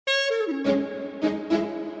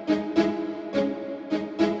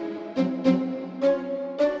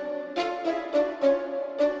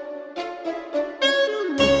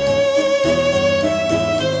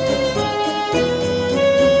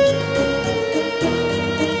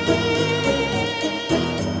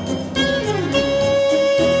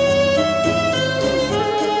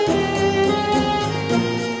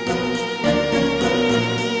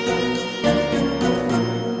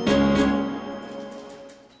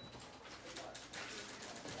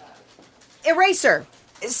Eraser!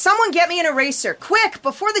 Someone get me an eraser, quick,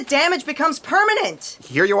 before the damage becomes permanent!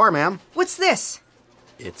 Here you are, ma'am. What's this?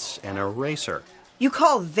 It's an eraser. You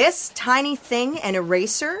call this tiny thing an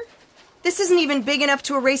eraser? This isn't even big enough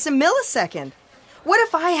to erase a millisecond. What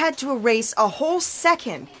if I had to erase a whole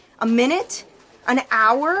second, a minute, an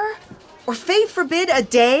hour, or fate forbid, a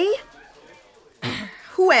day?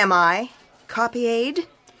 Who am I? Copy aide?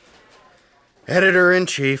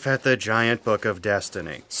 Editor-in-Chief at the Giant Book of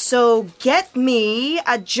Destiny. So get me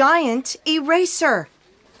a giant eraser.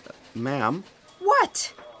 Ma'am?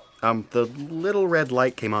 What? The little red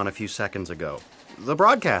light came on a few seconds ago. The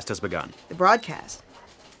broadcast has begun. The broadcast?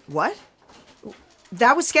 What?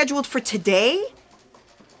 That was scheduled for today?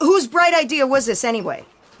 Whose bright idea was this anyway?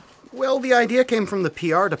 Well, the idea came from the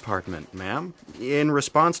PR department, ma'am, in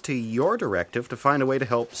response to your directive to find a way to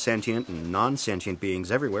help sentient and non-sentient beings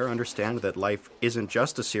everywhere understand that life isn't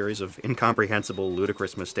just a series of incomprehensible,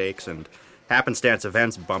 ludicrous mistakes and happenstance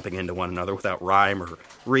events bumping into one another without rhyme or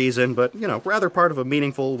reason, but, rather part of a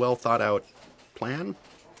meaningful, well-thought-out plan.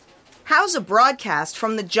 How's a broadcast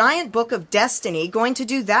from the Giant Book of Destiny going to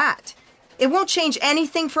do that? It won't change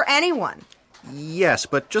anything for anyone. Yes,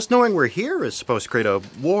 but just knowing we're here is supposed to create a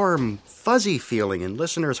warm, fuzzy feeling in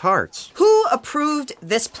listeners' hearts. Who approved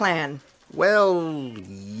this plan? Well,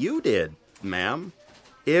 you did, ma'am.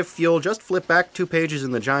 If you'll just flip back 2 pages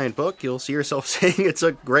in the giant book, you'll see yourself saying it's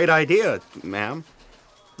a great idea, ma'am.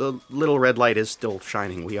 The little red light is still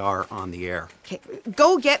shining. We are on the air. Okay,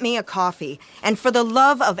 go get me a coffee. And for the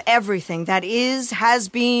love of everything that is, has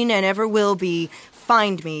been, and ever will be,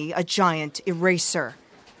 find me a giant eraser.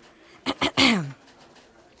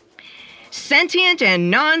 Sentient and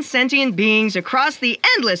non-sentient beings across the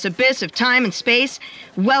endless abyss of time and space,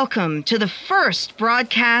 welcome to the first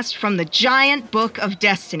broadcast from the Giant Book of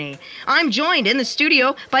Destiny. I'm joined in the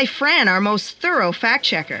studio by Fran, our most thorough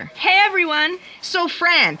fact-checker. Hey, everyone! So,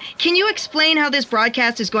 Fran, can you explain how this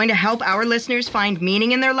broadcast is going to help our listeners find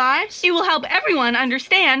meaning in their lives? It will help everyone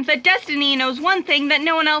understand that Destiny knows one thing that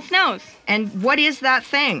no one else knows. And what is that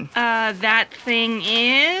thing? That thing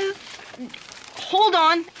is... Hold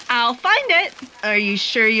on, I'll find it. Are you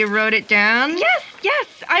sure you wrote it down? Yes,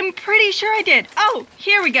 I'm pretty sure I did. Oh,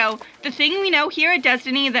 here we go. The thing we know here at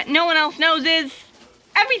Destiny that no one else knows is...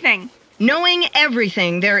 everything. Knowing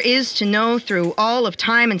everything there is to know through all of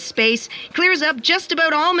time and space clears up just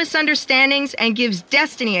about all misunderstandings and gives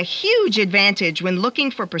Destiny a huge advantage when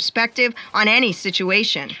looking for perspective on any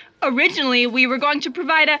situation. Originally, we were going to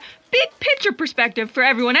provide a big picture perspective for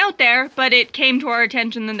everyone out there, but it came to our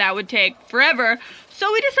attention that would take forever,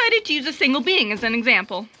 so we decided to use a single being as an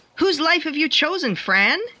example. Whose life have you chosen,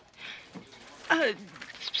 Fran?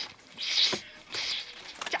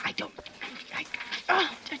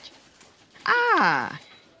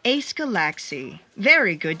 Ace Galaksi.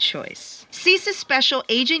 Very good choice. CSIS Special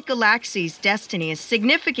Agent Galaksi's destiny is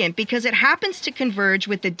significant because it happens to converge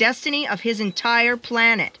with the destiny of his entire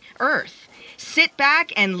planet, Earth. Sit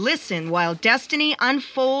back and listen while destiny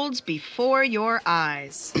unfolds before your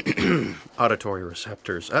eyes. Auditory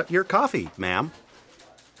receptors. Your coffee, ma'am.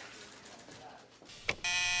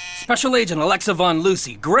 Special Agent Alexa Von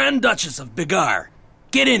Lucy, Grand Duchess of Bigar.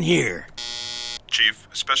 Get in here. Chief,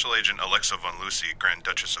 Special Agent Alexa Von Lucy, Grand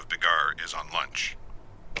Duchess of Bigar, is on lunch.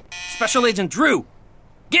 Special Agent Drew,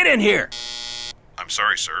 get in here. I'm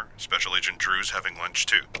sorry, sir. Special Agent Drew's having lunch,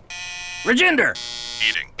 too. Rajinder.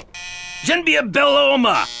 Eating. Genbia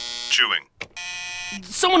Beloma. Chewing.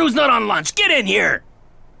 Someone who's not on lunch, get in here.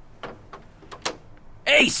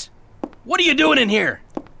 Ace, what are you doing in here?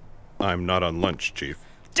 I'm not on lunch, Chief.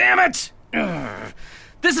 Damn it! Ugh.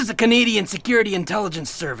 This is a Canadian Security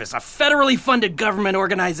Intelligence Service, a federally funded government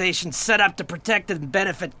organization set up to protect and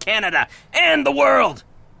benefit Canada and the world.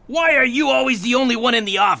 Why are you always the only one in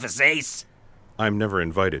the office, Ace? I'm never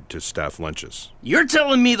invited to staff lunches. You're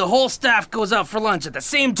telling me the whole staff goes out for lunch at the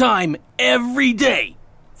same time every day?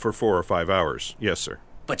 For 4 or 5 hours, yes, sir.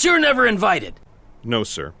 But you're never invited. No,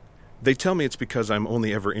 sir. They tell me it's because I'm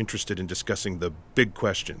only ever interested in discussing the big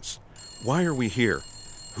questions. Why are we here?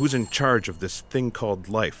 Who's in charge of this thing called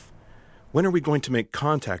life? When are we going to make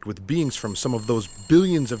contact with beings from some of those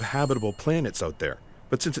billions of habitable planets out there?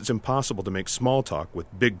 But since it's impossible to make small talk with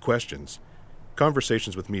big questions,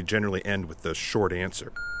 conversations with me generally end with the short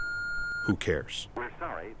answer. Who cares? We're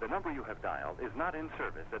sorry, the number you have dialed is not in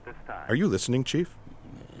service at this time. Are you listening, Chief?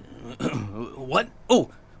 What?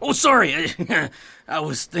 Oh, sorry. I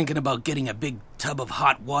was thinking about getting a big tub of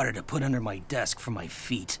hot water to put under my desk for my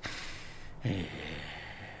feet.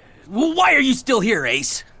 Well, why are you still here,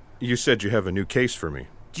 Ace? You said you have a new case for me.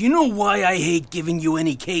 Do you know why I hate giving you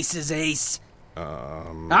any cases, Ace?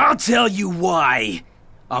 I'll tell you why.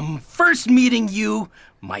 First meeting you,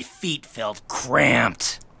 my feet felt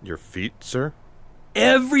cramped. Your feet, sir?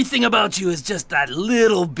 Everything about you is just that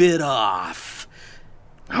little bit off.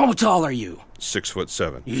 How tall are you?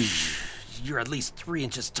 6'7". You're at least 3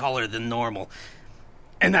 inches taller than normal.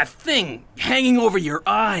 And that thing hanging over your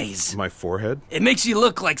eyes. My forehead? It makes you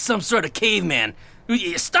look like some sort of caveman.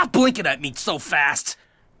 Stop blinking at me so fast.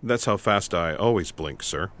 That's how fast I always blink,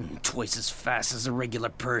 sir. Twice as fast as a regular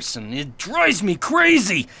person. It drives me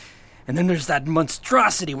crazy. And then there's that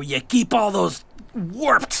monstrosity where you keep all those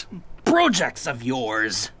warped projects of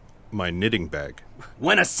yours. My knitting bag.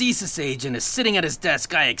 When a CSIS agent is sitting at his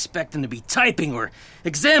desk, I expect him to be typing or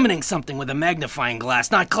examining something with a magnifying glass,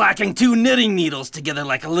 not clacking 2 knitting needles together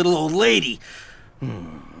like a little old lady.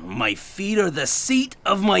 My feet are the seat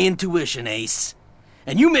of my intuition, Ace.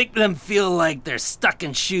 And you make them feel like they're stuck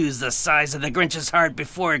in shoes the size of the Grinch's heart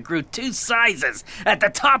before it grew 2 sizes at the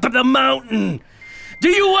top of the mountain. Do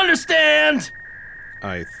you understand?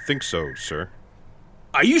 I think so, sir.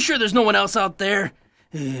 Are you sure there's no one else out there?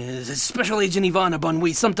 Special Agent Ivana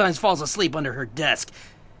Bonwy sometimes falls asleep under her desk.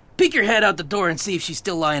 Peek your head out the door and see if she's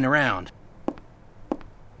still lying around.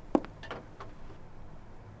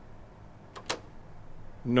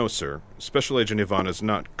 No, sir. Special Agent Ivana's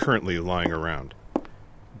not currently lying around.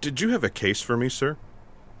 Did you have a case for me, sir?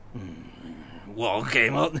 Well,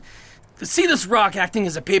 see this rock acting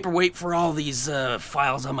as a paperweight for all these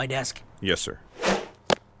files on my desk? Yes, sir.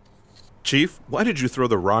 Chief, why did you throw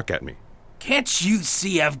the rock at me? Can't you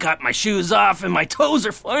see I've got my shoes off and my toes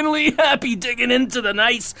are finally happy digging into the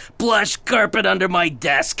nice plush carpet under my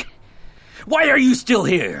desk? Why are you still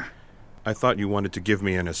here? I thought you wanted to give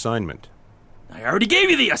me an assignment. I already gave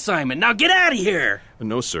you the assignment. Now get out of here.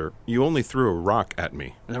 No, sir. You only threw a rock at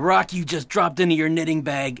me. The rock you just dropped into your knitting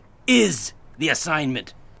bag is the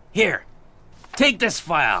assignment. Here, take this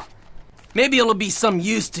file. Maybe it'll be some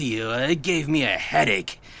use to you. It gave me a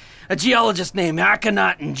headache. A geologist named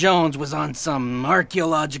Akhenaten Jones was on some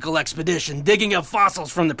archaeological expedition digging up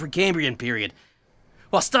fossils from the Precambrian period.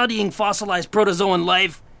 While studying fossilized protozoan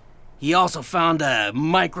life, he also found a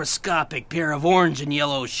microscopic pair of orange and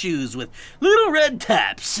yellow shoes with little red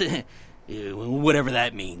taps. Whatever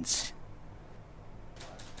that means.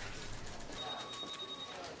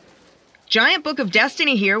 Giant Book of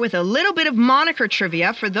Destiny here with a little bit of moniker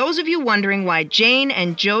trivia for those of you wondering why Jane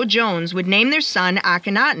and Joe Jones would name their son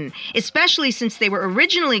Akhenaten, especially since they were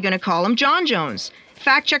originally going to call him John Jones.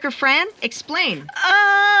 Fact checker Fran, explain.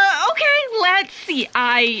 Okay, let's see.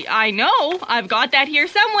 I know. I've got that here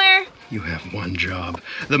somewhere. You have one job.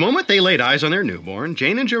 The moment they laid eyes on their newborn,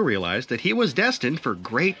 Jane and Joe realized that he was destined for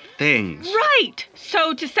great things. Right.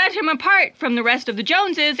 So to set him apart from the rest of the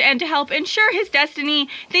Joneses and to help ensure his destiny,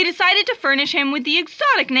 they decided to furnish him with the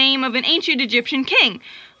exotic name of an ancient Egyptian king.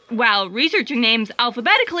 While researching names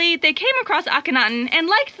alphabetically, they came across Akhenaten and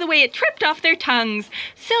liked the way it tripped off their tongues,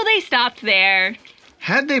 so they stopped there.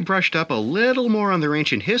 Had they brushed up a little more on their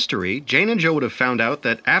ancient history, Jane and Joe would have found out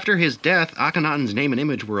that after his death, Akhenaten's name and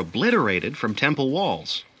image were obliterated from temple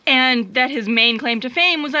walls. And that his main claim to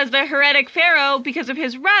fame was as the heretic pharaoh because of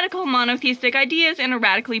his radical monotheistic ideas in a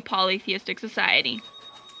radically polytheistic society.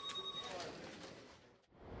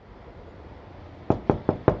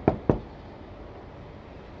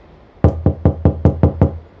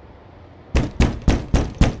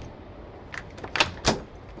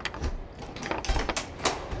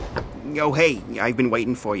 Oh, hey, I've been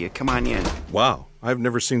waiting for you. Come on in. Wow, I've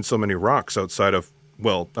never seen so many rocks outside of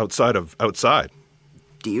outside.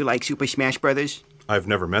 Do you like Super Smash Brothers? I've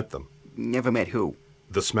never met them. Never met who?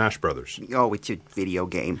 The Smash Brothers. Oh, it's a video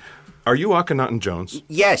game. Are you Akhenaten Jones?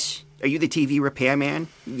 Yes. Are you the TV repairman?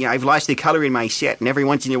 Yeah, I've lost the color in my set, and every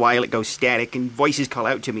once in a while it goes static, and voices call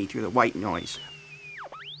out to me through the white noise.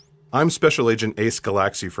 I'm Special Agent Ace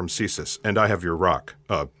Galaksi from CSIS, and I have your rock.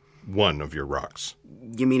 One of your rocks.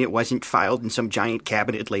 You mean it wasn't filed in some giant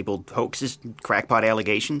cabinet labeled Hoaxes, Crackpot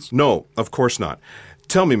allegations? No, of course not.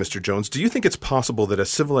 Tell me, Mr. Jones, do you think it's possible that a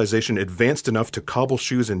civilization advanced enough to cobble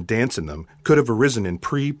shoes and dance in them could have arisen in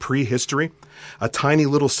prehistory? A tiny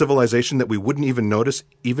little civilization that we wouldn't even notice,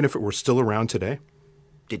 even if it were still around today?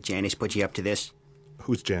 Did Janice put you up to this?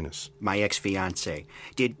 Who's Janice? My ex-fiancée.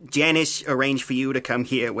 Did Janice arrange for you to come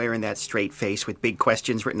here wearing that straight face with big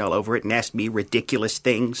questions written all over it and ask me ridiculous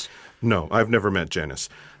things? No, I've never met Janice.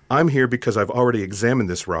 I'm here because I've already examined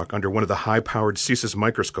this rock under one of the high-powered CSIS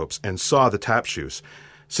microscopes and saw the tap shoes.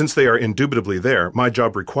 Since they are indubitably there, my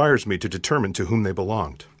job requires me to determine to whom they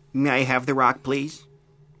belonged. May I have the rock, please?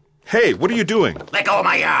 Hey, what are you doing? Let go of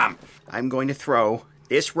my arm! I'm going to throw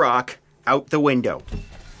this rock out the window.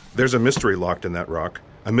 There's a mystery locked in that rock.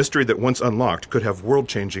 A mystery that once unlocked could have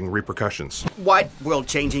world-changing repercussions. What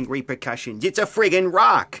world-changing repercussions? It's a friggin'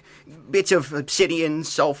 rock. Bits of obsidian,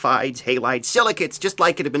 sulfides, halides, silicates, just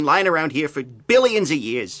like it have been lying around here for billions of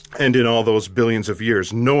years. And in all those billions of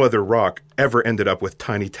years, no other rock ever ended up with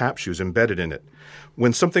tiny tap shoes embedded in it.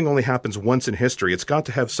 When something only happens once in history, it's got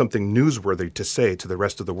to have something newsworthy to say to the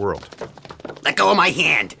rest of the world. Let go of my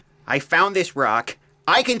hand. I found this rock.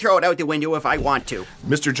 I can throw it out the window if I want to.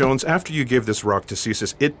 Mr. Jones, after you gave this rock to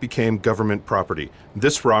CSIS, it became government property.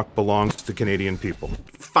 This rock belongs to the Canadian people.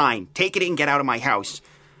 Fine. Take it and get out of my house.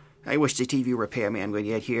 I wish the TV repairman would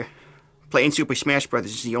get here. Playing Super Smash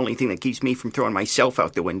Brothers is the only thing that keeps me from throwing myself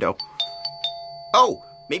out the window. Oh,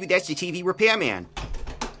 maybe that's the TV repairman.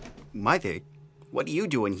 Mother, what are you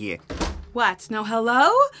doing here? What? No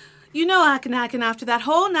hello? You know Akhenaken after that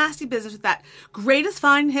whole nasty business with that greatest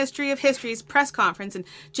find in history of histories press conference and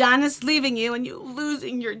Janice leaving you and you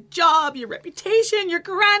losing your job, your reputation, your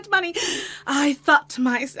grant money. I thought to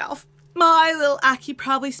myself, my little Aki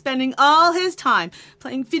probably spending all his time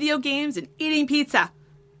playing video games and eating pizza.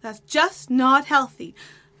 That's just not healthy.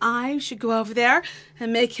 I should go over there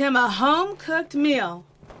and make him a home-cooked meal.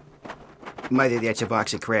 Mother, that's a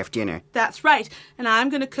box of Kraft dinner. That's right, and I'm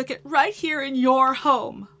going to cook it right here in your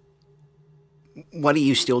home. What are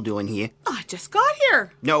you still doing here? I just got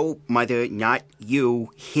here. No, Mother, not you,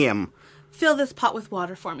 him. Fill this pot with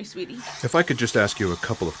water for me, sweetie. If I could just ask you a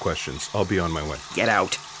couple of questions, I'll be on my way. Get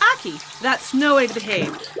out. Aki, that's no way to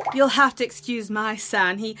behave. You'll have to excuse my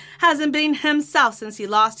son. He hasn't been himself since he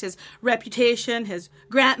lost his reputation, his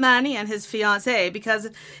grant money, and his fiancée because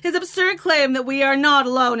of his absurd claim that we are not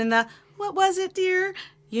alone in the, what was it, dear?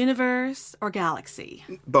 Universe or galaxy?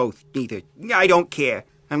 Both, neither. I don't care.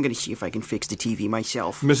 I'm going to see if I can fix the TV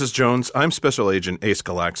myself. Mrs. Jones, I'm Special Agent Ace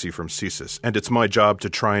Galaksi from CSIS, and it's my job to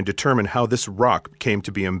try and determine how this rock came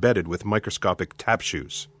to be embedded with microscopic tap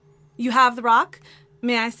shoes. You have the rock?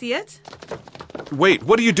 May I see it? Wait,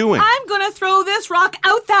 what are you doing? I'm going to throw this rock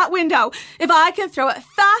out that window. If I can throw it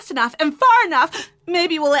fast enough and far enough,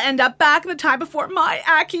 maybe we'll end up back in the time before my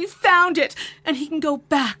Aki found it, and he can go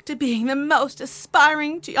back to being the most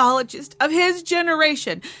aspiring geologist of his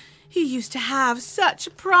generation. He used to have such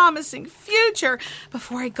a promising future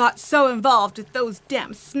before he got so involved with those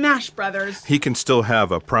damn Smash Brothers. He can still have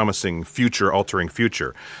a promising, future-altering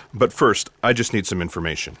future. But first, I just need some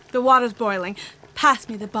information. The water's boiling. Pass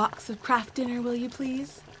me the box of Kraft dinner, will you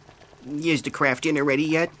please? Is the Kraft dinner ready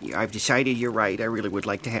yet? I've decided you're right. I really would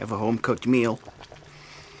like to have a home-cooked meal.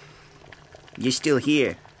 You're still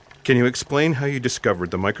here. Can you explain how you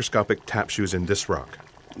discovered the microscopic tap shoes in this rock?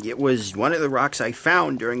 It was one of the rocks I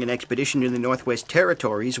found during an expedition in the Northwest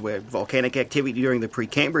Territories where volcanic activity during the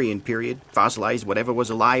Precambrian period fossilized whatever was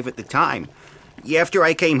alive at the time. After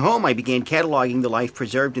I came home, I began cataloging the life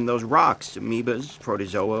preserved in those rocks, amoebas,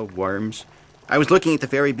 protozoa, worms. I was looking at the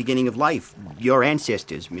very beginning of life, your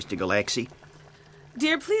ancestors, Mr. Galaksi.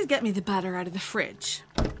 Dear, please get me the butter out of the fridge.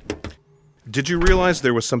 Did you realize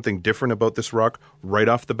there was something different about this rock right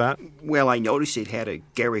off the bat? Well, I noticed it had a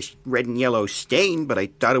garish red and yellow stain, but I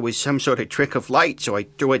thought it was some sort of trick of light, so I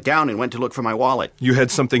threw it down and went to look for my wallet. You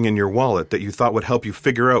had something in your wallet that you thought would help you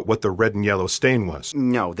figure out what the red and yellow stain was.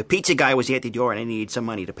 No, the pizza guy was at the door and I needed some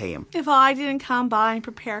money to pay him. If I didn't come by and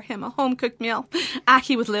prepare him a home-cooked meal,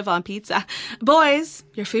 Aki would live on pizza. Boys,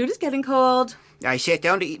 your food is getting cold. I sat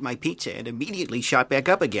down to eat my pizza and immediately shot back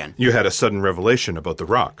up again. You had a sudden revelation about the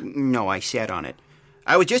rock. No, I sat on it.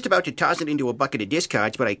 I was just about to toss it into a bucket of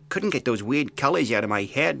discards, but I couldn't get those weird colors out of my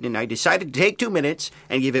head, and I decided to take 2 minutes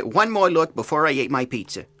and give it one more look before I ate my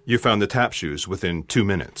pizza. You found the tap shoes within 2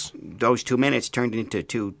 minutes. Those 2 minutes turned into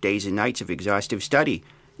 2 days and nights of exhaustive study.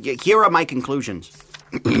 Here are my conclusions.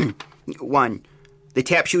 1. The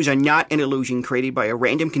tap shoes are not an illusion created by a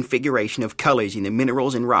random configuration of colors in the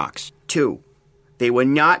minerals and rocks. 2. They were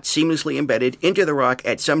not seamlessly embedded into the rock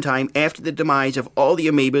at some time after the demise of all the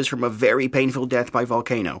amoebas from a very painful death by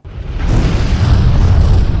volcano.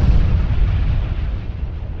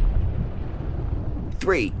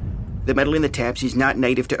 3. The metal in the taps is not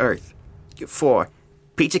native to Earth. 4.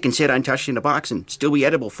 Pizza can sit untouched in a box and still be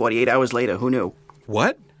edible 48 hours later. Who knew?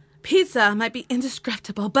 What? Pizza might be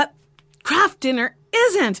indestructible, but craft dinner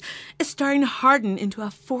isn't. It's starting to harden into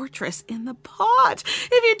a fortress in the pot.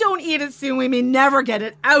 If you don't eat it soon, we may never get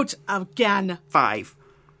it out again. 5.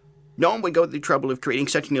 No one would go to the trouble of creating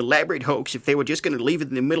such an elaborate hoax if they were just going to leave it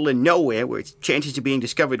in the middle of nowhere where its chances of being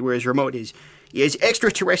discovered were as remote as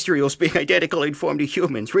extraterrestrials being identical in form to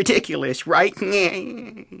humans. Ridiculous, right?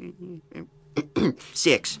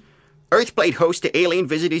 6. Earth played host to alien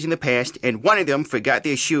visitors in the past, and one of them forgot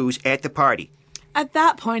their shoes at the party. At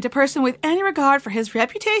that point, a person with any regard for his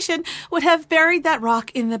reputation would have buried that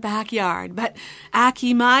rock in the backyard. But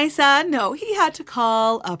Aki, my son, no, he had to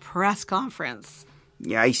call a press conference.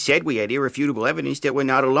 Yeah, I said we had irrefutable evidence that we're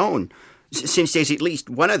not alone. Since there's at least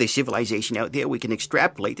one other civilization out there, we can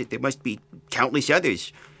extrapolate that there must be countless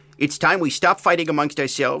others. It's time we stop fighting amongst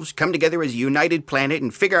ourselves, come together as a united planet,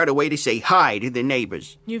 and figure out a way to say hi to the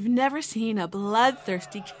neighbors. You've never seen a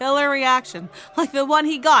bloodthirsty killer reaction like the one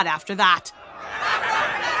he got after that.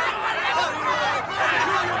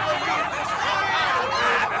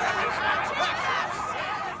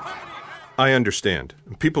 I understand.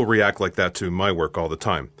 People react like that to my work all the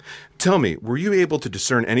time. Tell me, were you able to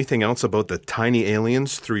discern anything else about the tiny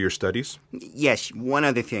aliens through your studies? Yes, one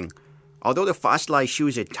other thing. Although the fossilized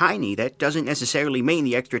shoes are tiny, that doesn't necessarily mean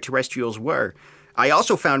the extraterrestrials were. I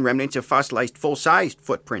also found remnants of fossilized full-sized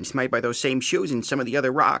footprints made by those same shoes in some of the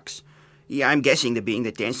other rocks. Yeah, I'm guessing the being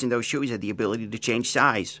that danced in those shoes had the ability to change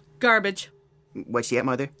size. Garbage. What's that,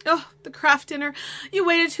 Mother? Oh, the craft dinner. You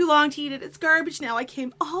waited too long to eat it. It's garbage now. I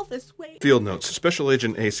came all this way. Field notes, Special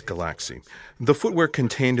Agent Ace Galaksi. The footwear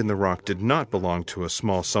contained in the rock did not belong to a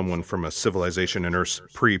small someone from a civilization in Earth's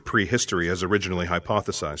prehistory as originally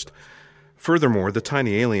hypothesized. Furthermore, the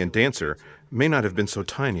tiny alien dancer may not have been so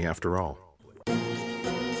tiny after all.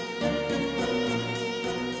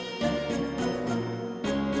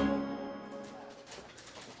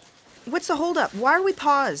 What's the holdup? Why are we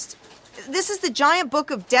paused? This is the giant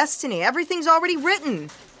book of destiny. Everything's already written.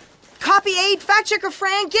 Copy aid, fact checker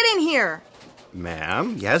Fran, get in here.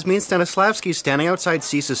 Ma'am, Yasmin Stanislavski's standing outside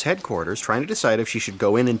CSIS headquarters trying to decide if she should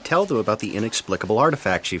go in and tell them about the inexplicable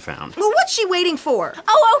artifact she found. Well, what's she waiting for?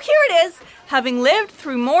 Oh, here it is. Having lived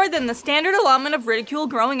through more than the standard allotment of ridicule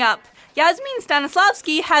growing up, Yasmin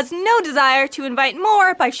Stanislavski has no desire to invite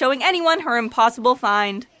more by showing anyone her impossible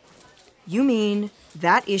find. You mean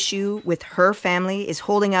that issue with her family is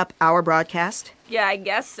holding up our broadcast? Yeah, I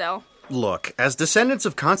guess so. Look, as descendants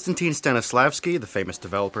of Konstantin Stanislavski, the famous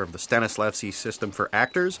developer of the Stanislavski system for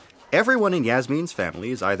actors, everyone in Yasmin's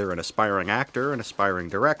family is either an aspiring actor, an aspiring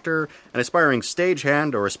director, an aspiring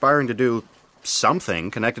stagehand, or aspiring to do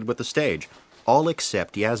something connected with the stage. All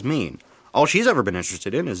except Yasmin. All she's ever been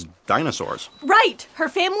interested in is dinosaurs. Right! Her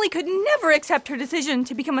family could never accept her decision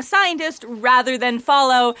to become a scientist rather than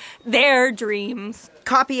follow their dreams.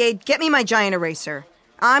 Copy aid, get me my giant eraser.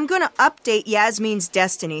 I'm going to update Yasmin's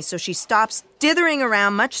destiny so she stops dithering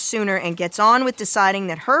around much sooner and gets on with deciding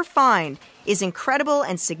that her find is incredible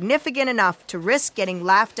and significant enough to risk getting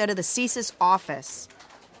laughed out of the CSIS office.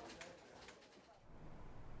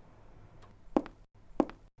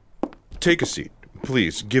 Take a seat.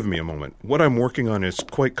 Please, give me a moment. What I'm working on is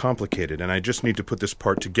quite complicated, and I just need to put this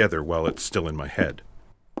part together while it's still in my head.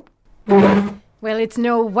 Well, it's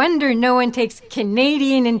no wonder no one takes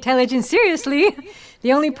Canadian intelligence seriously.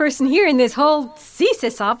 The only person here in this whole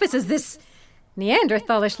CSIS office is this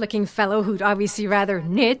Neanderthalish-looking fellow who'd obviously rather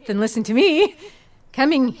knit than listen to me.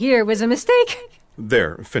 Coming here was a mistake.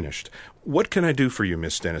 There, finished. What can I do for you,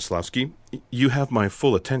 Miss Stanislavski? You have my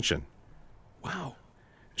full attention. Wow.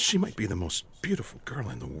 She might be the most beautiful girl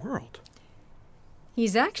in the world.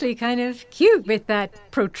 He's actually kind of cute with that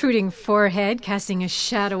protruding forehead casting a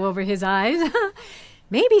shadow over his eyes.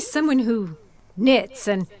 Maybe someone who knits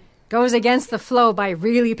and goes against the flow by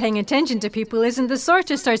really paying attention to people isn't the sort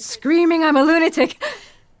to start screaming I'm a lunatic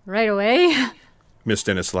right away. Miss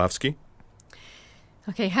Stanislavski?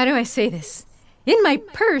 Okay, how do I say this? In my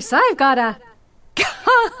purse, I've got a...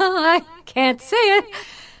 I can't say it.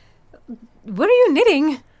 What are you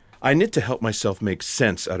knitting? I knit to help myself make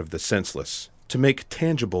sense out of the senseless, to make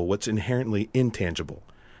tangible what's inherently intangible,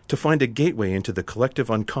 to find a gateway into the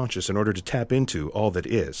collective unconscious in order to tap into all that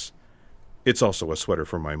is. It's also a sweater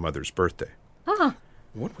for my mother's birthday. Ah.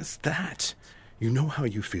 What was that? You know how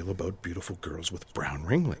you feel about beautiful girls with brown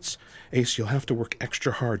ringlets. Ace, you'll have to work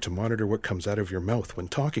extra hard to monitor what comes out of your mouth when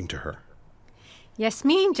talking to her.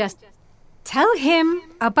 Yasmin, just tell him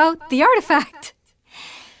about the artifact.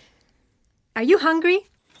 Are you hungry?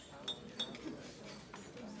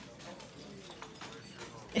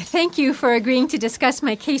 Thank you for agreeing to discuss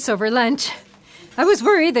my case over lunch. I was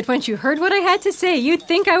worried that once you heard what I had to say, you'd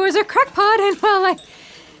think I was a crackpot, and well,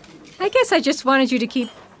 I guess I just wanted you to keep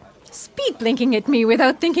speed blinking at me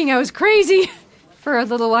without thinking I was crazy for a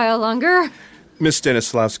little while longer. Miss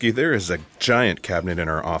Stanislavski, there is a giant cabinet in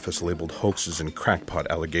our office labeled Hoaxes and Crackpot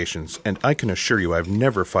allegations, and I can assure you I've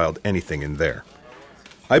never filed anything in there.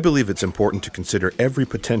 I believe it's important to consider every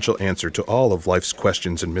potential answer to all of life's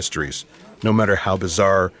questions and mysteries, no matter how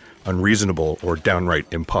bizarre, unreasonable, or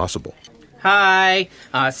downright impossible. Hi.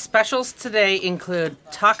 Specials today include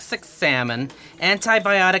toxic salmon,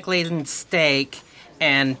 antibiotic-laden steak,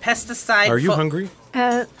 and pesticide... Are you hungry?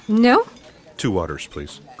 No. 2 waters,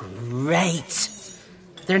 please. Great.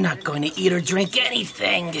 They're not going to eat or drink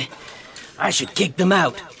anything. I should kick them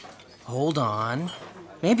out. Hold on.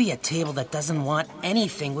 Maybe a table that doesn't want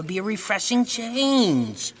anything would be a refreshing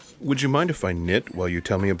change. Would you mind if I knit while you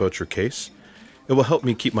tell me about your case? It will help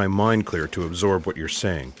me keep my mind clear to absorb what you're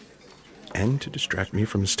saying. And to distract me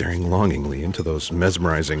from staring longingly into those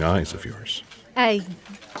mesmerizing eyes of yours. I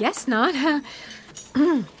guess not.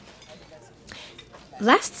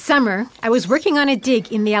 Last summer, I was working on a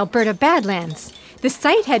dig in the Alberta Badlands. The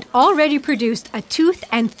site had already produced a tooth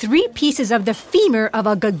and 3 pieces of the femur of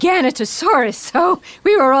a Giganotosaurus, so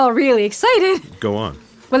we were all really excited. Go on.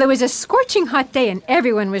 Well, it was a scorching hot day and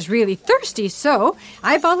everyone was really thirsty, so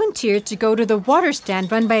I volunteered to go to the water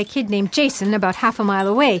stand run by a kid named Jason about half a mile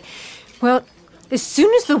away. Well, as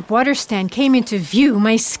soon as the water stand came into view,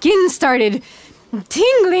 my skin started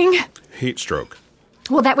tingling. Heat stroke.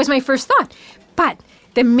 Well, that was my first thought. But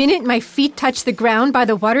the minute my feet touched the ground by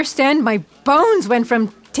the water stand, my bones went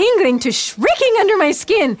from tingling to shrieking under my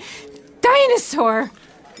skin. Dinosaur!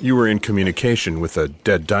 You were in communication with a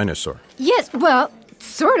dead dinosaur. Yes, well,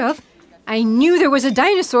 sort of. I knew there was a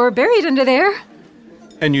dinosaur buried under there.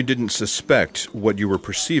 And you didn't suspect what you were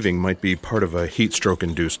perceiving might be part of a heat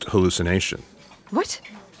stroke-induced hallucination. What?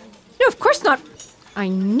 No, of course not. I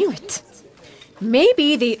knew it.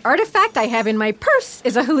 Maybe the artifact I have in my purse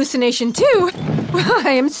is a hallucination, too. Well,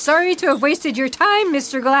 I am sorry to have wasted your time,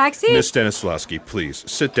 Mr. Galaksi. Miss Stanislavski, please,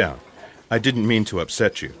 sit down. I didn't mean to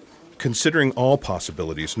upset you. Considering all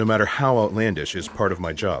possibilities, no matter how outlandish, is part of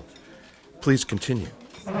my job. Please continue.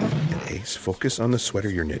 And Ace, focus on the sweater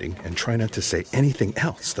you're knitting and try not to say anything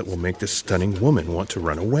else that will make this stunning woman want to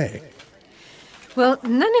run away. Well,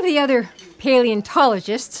 none of the other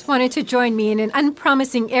paleontologists wanted to join me in an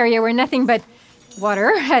unpromising area where nothing but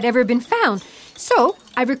water had ever been found. So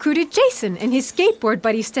I recruited Jason and his skateboard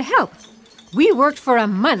buddies to help. We worked for a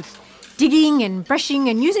month, digging and brushing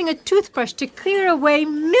and using a toothbrush to clear away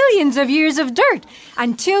millions of years of dirt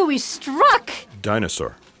until we struck...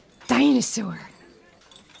 Dinosaur.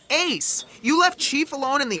 Ace, you left Chief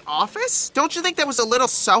alone in the office? Don't you think that was a little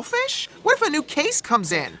selfish? What if a new case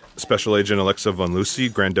comes in? Special Agent Alexa von Lucy,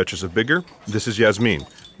 Grand Duchess of Bigger. This is Yasmin.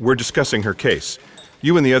 We're discussing her case.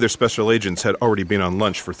 You and the other special agents had already been on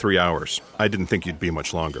lunch for 3 hours. I didn't think you'd be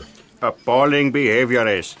much longer. Appalling behavior,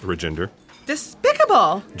 Ace. Rajinder.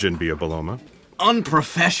 Despicable. Jinbia Baloma.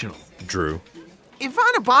 Unprofessional. Drew.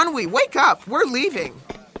 Ivana Bonwi, wake up. We're leaving.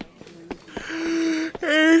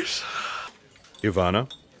 Ace.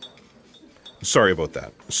 Ivana. Sorry about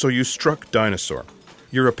that. So you struck Dinosaur.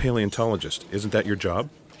 You're a paleontologist. Isn't that your job?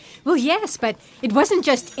 Well, yes, but it wasn't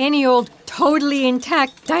just any old totally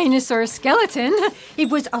intact dinosaur skeleton.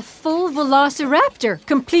 It was a full velociraptor,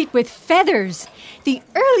 complete with feathers. The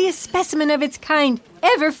earliest specimen of its kind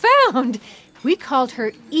ever found. We called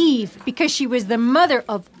her Eve because she was the mother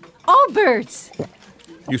of all birds.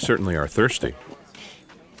 You certainly are thirsty.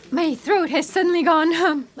 My throat has suddenly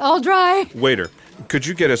gone all dry. Waiter, could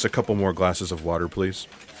you get us a couple more glasses of water, please?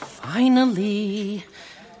 Finally.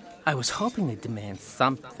 I was hoping they'd demand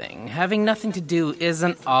something. Having nothing to do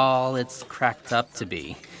isn't all it's cracked up to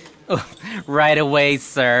be. Oh, right away,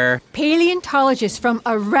 sir. Paleontologists from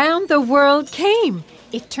around the world came.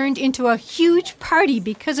 It turned into a huge party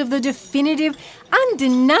because of the definitive,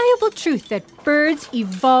 undeniable truth that birds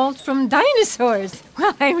evolved from dinosaurs.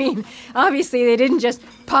 Well, I mean, obviously they didn't just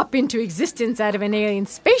pop into existence out of an alien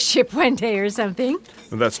spaceship one day or something.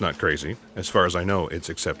 Well, that's not crazy. As far as I know, it's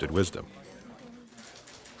accepted wisdom.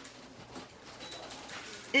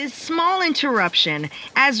 A small interruption.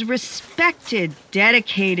 As respected,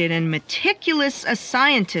 dedicated, and meticulous a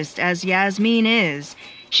scientist as Yasmin is,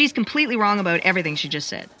 she's completely wrong about everything she just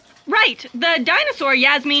said. Right. The dinosaur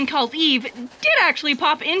Yasmin calls Eve did actually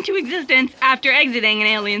pop into existence after exiting an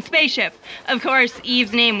alien spaceship. Of course,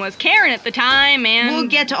 Eve's name was Karen at the time, and... We'll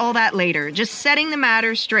get to all that later. Just setting the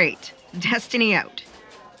matter straight. Destiny out.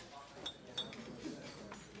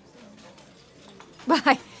 Well,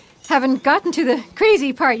 I haven't gotten to the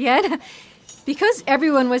crazy part yet. Because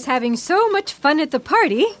everyone was having so much fun at the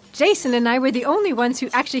party, Jason and I were the only ones who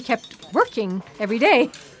actually kept working every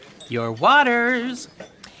day. Your waters.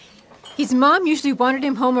 His mom usually wanted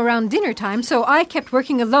him home around dinner time, so I kept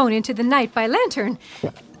working alone into the night by lantern.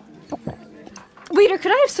 Waiter,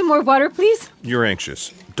 could I have some more water, please? You're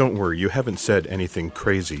anxious. Don't worry, you haven't said anything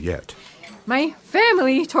crazy yet. My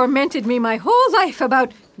family tormented me my whole life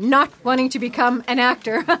about not wanting to become an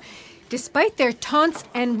actor. Despite their taunts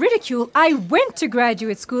and ridicule, I went to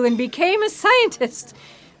graduate school and became a scientist.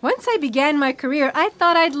 Once I began my career, I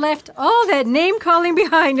thought I'd left all that name-calling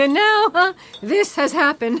behind, and now this has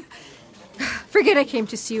happened. Forget I came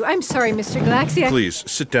to see you. I'm sorry, Mr. Galaksi. Please,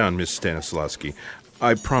 sit down, Miss Stanislavski.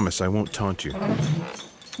 I promise I won't taunt you.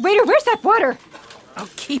 Waiter, where's that water? Oh,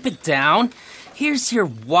 keep it down. Here's your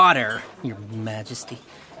water, Your Majesty.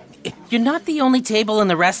 You're not the only table in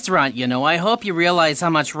the restaurant, you know. I hope you realize how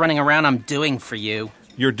much running around I'm doing for you.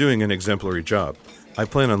 You're doing an exemplary job. I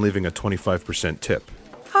plan on leaving a 25% tip.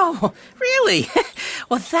 Oh, really?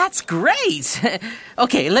 Well, that's great.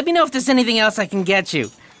 Okay, let me know if there's anything else I can get you.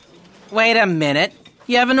 Wait a minute.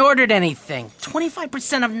 You haven't ordered anything.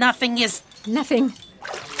 25% of nothing is... Nothing.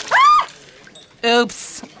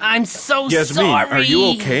 Oops. I'm so Yasmin, sorry. are you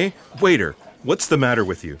okay? Waiter, what's the matter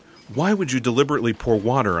with you? Why would you deliberately pour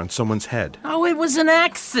water on someone's head? Oh, it was an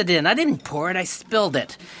accident. I didn't pour it. I spilled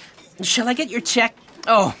it. Shall I get your check?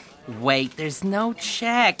 Oh, wait. There's no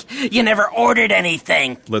check. You never ordered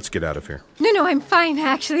anything. Let's get out of here. No, I'm fine,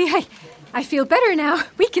 actually. I feel better now.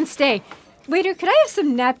 We can stay. Waiter, could I have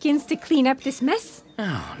some napkins to clean up this mess?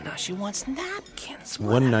 Oh, no, she wants napkins.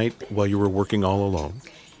 One night, while you were working all alone,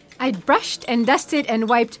 I'd brushed and dusted and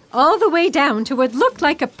wiped all the way down to what looked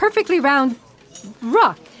like a perfectly round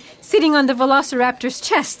rock sitting on the velociraptor's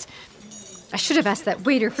chest. I should have asked that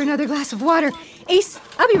waiter for another glass of water. Ace,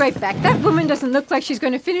 I'll be right back. That woman doesn't look like she's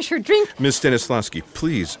going to finish her drink. Miss Stanislavski,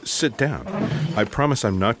 please sit down. I promise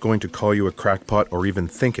I'm not going to call you a crackpot or even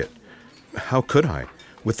think it. How could I,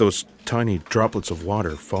 with those tiny droplets of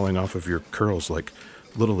water falling off of your curls like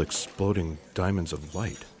little exploding diamonds of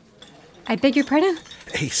light? I beg your pardon?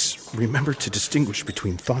 Ace, remember to distinguish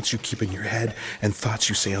between thoughts you keep in your head and thoughts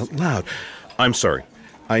you say out loud. I'm sorry.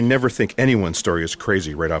 I never think anyone's story is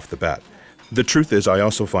crazy right off the bat. The truth is, I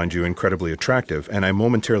also find you incredibly attractive, and I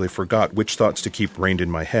momentarily forgot which thoughts to keep reined in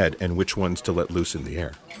my head and which ones to let loose in the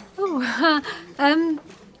air. Oh,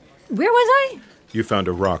 where was I? You found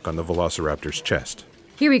a rock on the velociraptor's chest.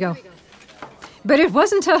 Here we go. But it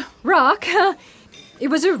wasn't a rock. It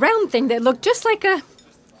was a round thing that looked just like a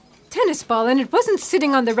tennis ball, and it wasn't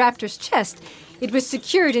sitting on the raptor's chest. It was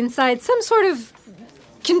secured inside some sort of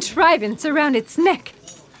contrivance around its neck.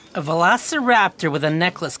 A velociraptor with a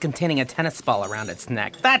necklace containing a tennis ball around its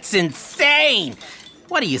neck. That's insane!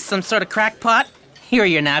 What are you, some sort of crackpot? Here are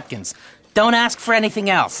your napkins. Don't ask for anything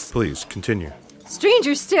else. Please, continue.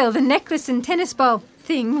 Stranger still, the necklace and tennis ball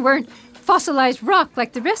thing weren't fossilized rock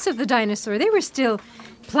like the rest of the dinosaur. They were still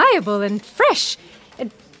pliable and fresh.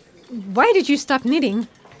 Why did you stop knitting?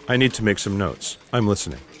 I need to make some notes. I'm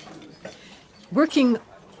listening. Working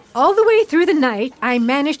all the way through the night, I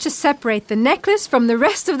managed to separate the necklace from the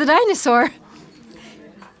rest of the dinosaur.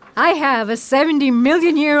 I have a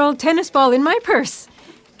 70-million-year-old tennis ball in my purse.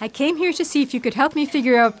 I came here to see if you could help me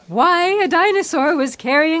figure out why a dinosaur was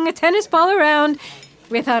carrying a tennis ball around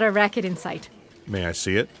without a racket in sight. May I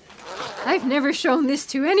see it? I've never shown this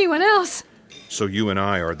to anyone else. So you and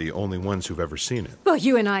I are the only ones who've ever seen it. Well,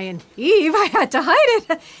 you and I and Eve, I had to hide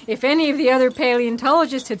it. If any of the other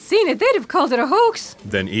paleontologists had seen it, they'd have called it a hoax.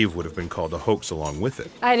 Then Eve would have been called a hoax along with it.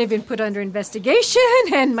 I'd have been put under investigation,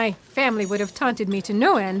 and my family would have taunted me to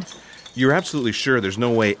no end. You're absolutely sure there's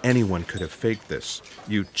no way anyone could have faked this?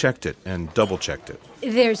 You checked it and double-checked it.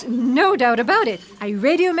 There's no doubt about it. I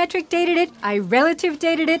radiometric dated it, I relative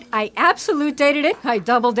dated it, I absolute dated it, I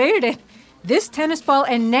double dated it. This tennis ball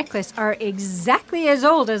and necklace are exactly as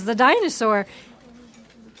old as the dinosaur.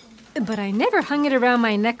 But I never hung it around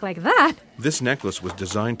my neck like that. This necklace was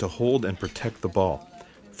designed to hold and protect the ball,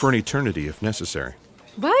 for an eternity if necessary.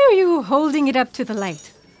 Why are you holding it up to the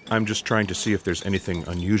light? I'm just trying to see if there's anything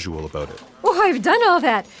unusual about it. Oh, I've done all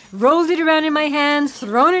that. Rolled it around in my hands,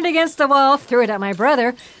 thrown it against the wall, threw it at my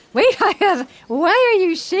brother. Wait, why are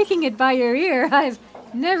you shaking it by your ear? I've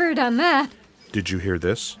never done that. Did you hear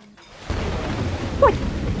this? What?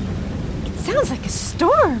 It sounds like a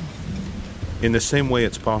storm. In the same way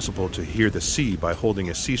it's possible to hear the sea by holding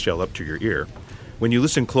a seashell up to your ear, when you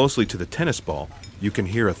listen closely to the tennis ball, you can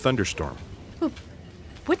hear a thunderstorm. Well,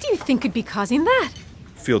 what do you think could be causing that?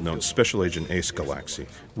 Field notes, Special Agent Ace Galaksi.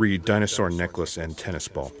 Read dinosaur necklace and tennis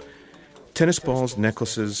ball. Tennis balls,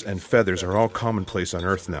 necklaces, and feathers are all commonplace on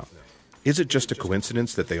Earth now. Is it just a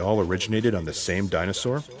coincidence that they all originated on the same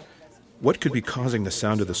dinosaur? What could be causing the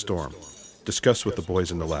sound of the storm? Discuss with the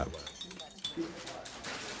boys in the lab.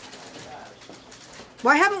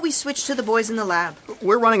 Why haven't we switched to the boys in the lab?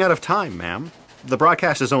 We're running out of time, ma'am. The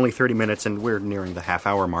broadcast is only 30 minutes and we're nearing the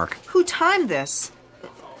half-hour mark. Who timed this?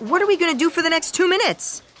 What are we going to do for the next 2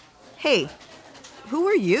 minutes? Hey, who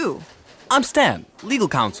are you? I'm Stan, legal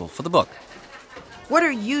counsel for the book. What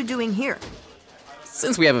are you doing here?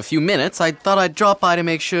 Since we have a few minutes, I thought I'd drop by to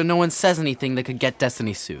make sure no one says anything that could get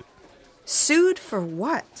Destiny sued. Sued for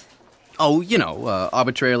what? Oh,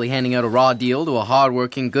 arbitrarily handing out a raw deal to a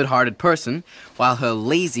hard-working, good-hearted person, while her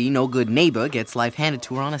lazy, no-good neighbor gets life handed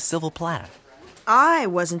to her on a silver platter. I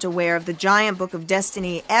wasn't aware of the Giant Book of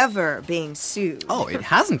Destiny ever being sued. Oh, it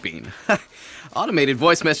hasn't been. Automated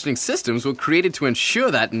voice messaging systems were created to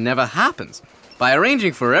ensure that never happens. By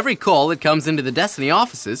arranging for every call that comes into the Destiny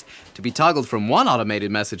offices to be toggled from one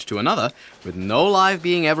automated message to another, with no live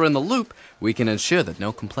being ever in the loop, we can ensure that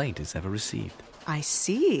no complaint is ever received. I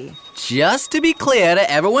see. Just to be clear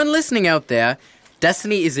to everyone listening out there,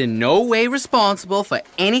 Destiny is in no way responsible for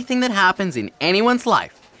anything that happens in anyone's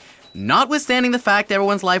life, notwithstanding the fact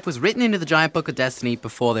everyone's life was written into the Giant Book of Destiny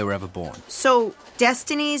before they were ever born. So,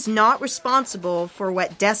 Destiny's not responsible for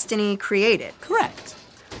what Destiny created? Correct.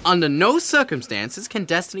 Under no circumstances can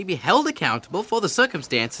Destiny be held accountable for the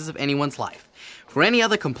circumstances of anyone's life. For any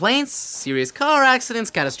other complaints, serious car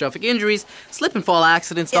accidents, catastrophic injuries, slip and fall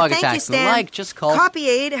accidents, dog attacks, and the like, just call... Copy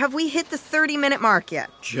aid, have we hit the 30-minute mark yet?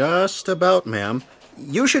 Just about, ma'am.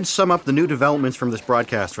 You should sum up the new developments from this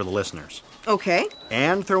broadcast for the listeners. Okay.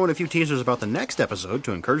 And throw in a few teasers about the next episode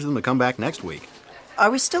to encourage them to come back next week.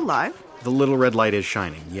 Are we still live? The little red light is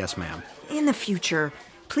shining, yes, ma'am. In the future,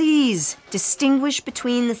 please distinguish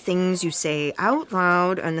between the things you say out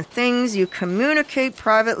loud and the things you communicate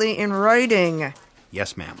privately in writing.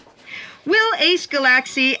 Yes, ma'am. Will Ace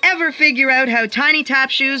Galaksi ever figure out how tiny tap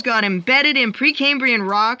shoes got embedded in Precambrian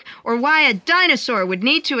rock, or why a dinosaur would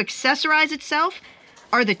need to accessorize itself?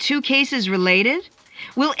 Are the two cases related?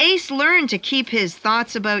 Will Ace learn to keep his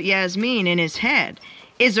thoughts about Yasmin in his head?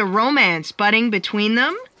 Is a romance budding between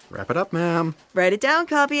them? Wrap it up, ma'am. Write it down,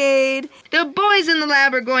 copy aid. The boys in the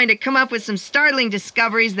lab are going to come up with some startling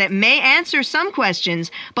discoveries that may answer some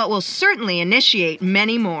questions, but will certainly initiate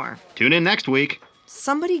many more. Tune in next week.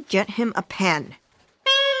 Somebody get him a pen.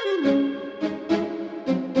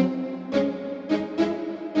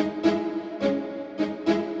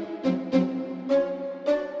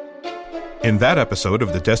 In that episode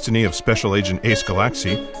of The Destiny of Special Agent Ace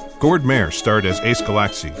Galaksi, Gord Mayer starred as Ace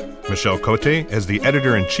Galaksi, Michel Cote as the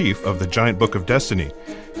editor-in-chief of the Giant Book of Destiny,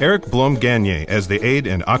 Eric Blom-Gagné as the aide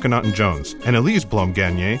in Akhenaten Jones, and Elise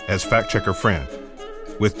Blom-Gagné as fact-checker Fran,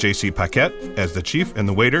 with J.C. Paquette as the chief and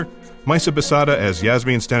the waiter, Maisa Besada as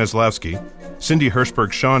Yasmin Stanislavski, Cindy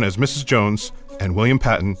Hirschberg-Shawn as Mrs. Jones, and William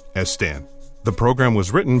Patton as Stan. The program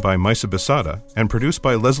was written by Maisa Besada and produced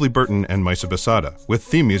by Leslie Burton and Maisa Besada, with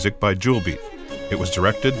theme music by Jewelbeat. It was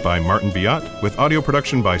directed by Martin Biot, with audio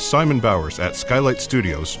production by Simon Bowers at Skylight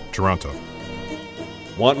Studios, Toronto.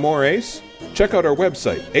 Want more Ace? Check out our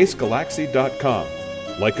website, acegalaxy.com.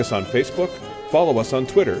 Like us on Facebook, follow us on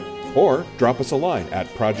Twitter, or drop us a line at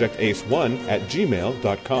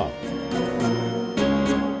projectace1@gmail.com.